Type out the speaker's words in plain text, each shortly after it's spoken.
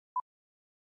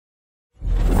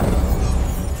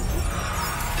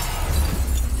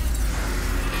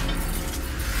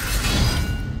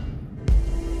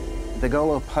The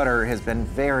Golo putter has been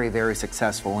very, very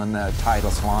successful in the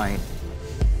Titleist line.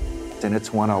 And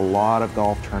it's won a lot of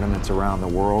golf tournaments around the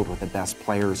world with the best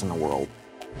players in the world.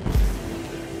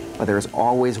 But there's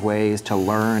always ways to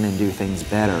learn and do things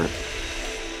better.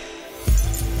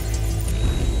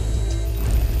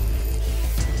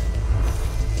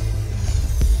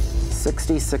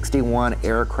 '60-61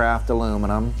 aircraft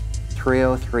aluminum,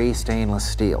 303 stainless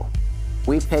steel.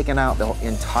 We've taken out the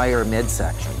entire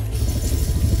midsection,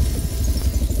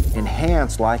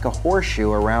 enhanced like a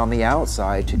horseshoe around the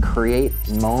outside to create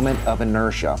moment of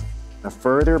inertia. The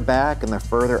further back and the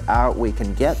further out we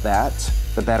can get that,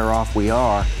 the better off we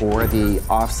are for the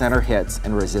off-center hits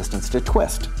and resistance to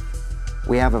twist.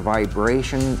 We have a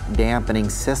vibration dampening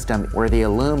system where the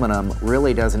aluminum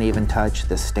really doesn't even touch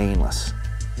the stainless.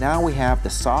 Now we have the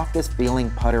softest feeling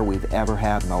putter we've ever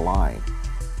had in the line.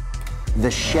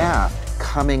 The shaft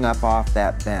coming up off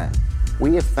that bend.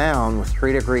 We have found with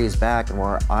 3 degrees back and where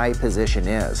our eye position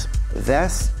is,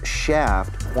 this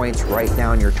shaft points right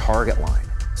down your target line.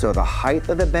 So the height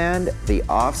of the bend, the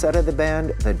offset of the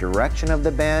bend, the direction of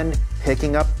the bend,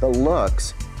 picking up the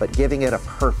looks, but giving it a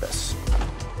purpose.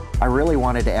 I really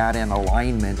wanted to add in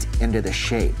alignment into the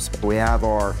shapes. We have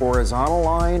our horizontal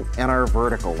line and our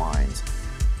vertical lines.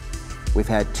 We've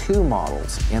had 2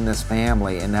 models in this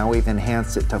family, and now we've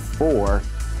enhanced it to 4.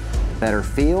 Better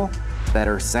feel,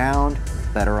 better sound,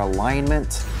 better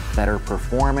alignment, better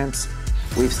performance.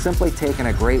 We've simply taken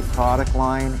a great product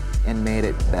line and made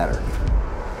it better.